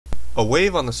A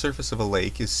wave on the surface of a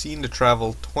lake is seen to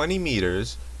travel 20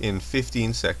 meters in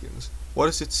 15 seconds. What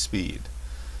is its speed?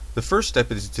 The first step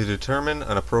is to determine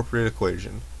an appropriate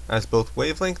equation. As both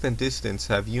wavelength and distance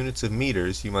have units of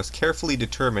meters, you must carefully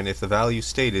determine if the value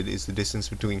stated is the distance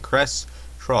between crests,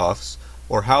 troughs,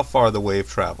 or how far the wave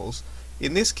travels.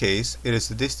 In this case, it is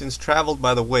the distance traveled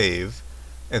by the wave,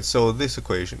 and so this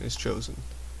equation is chosen.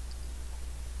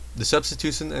 The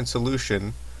substitution and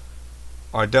solution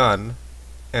are done,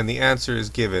 and the answer is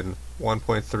given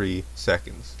 1.3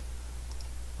 seconds.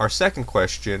 Our second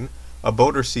question, a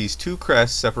boater sees two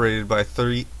crests separated by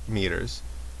 3 meters.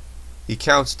 He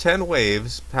counts 10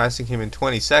 waves passing him in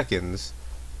 20 seconds.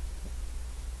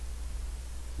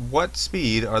 What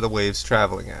speed are the waves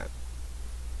traveling at?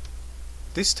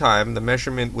 This time the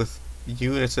measurement with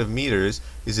units of meters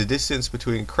is the distance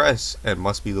between crests and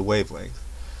must be the wavelength,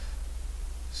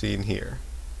 seen here.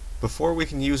 Before we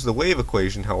can use the wave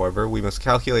equation, however, we must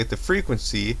calculate the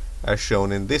frequency as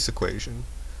shown in this equation.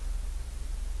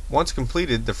 Once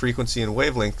completed, the frequency and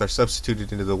wavelength are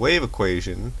substituted into the wave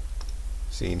equation,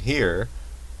 seen here,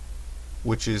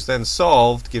 which is then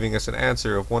solved, giving us an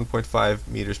answer of 1.5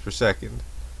 meters per second.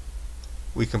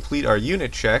 We complete our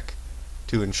unit check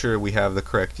to ensure we have the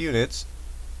correct units,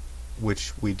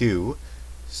 which we do,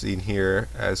 seen here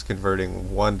as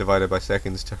converting 1 divided by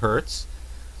seconds to hertz.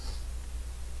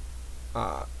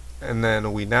 And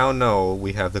then we now know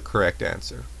we have the correct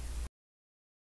answer.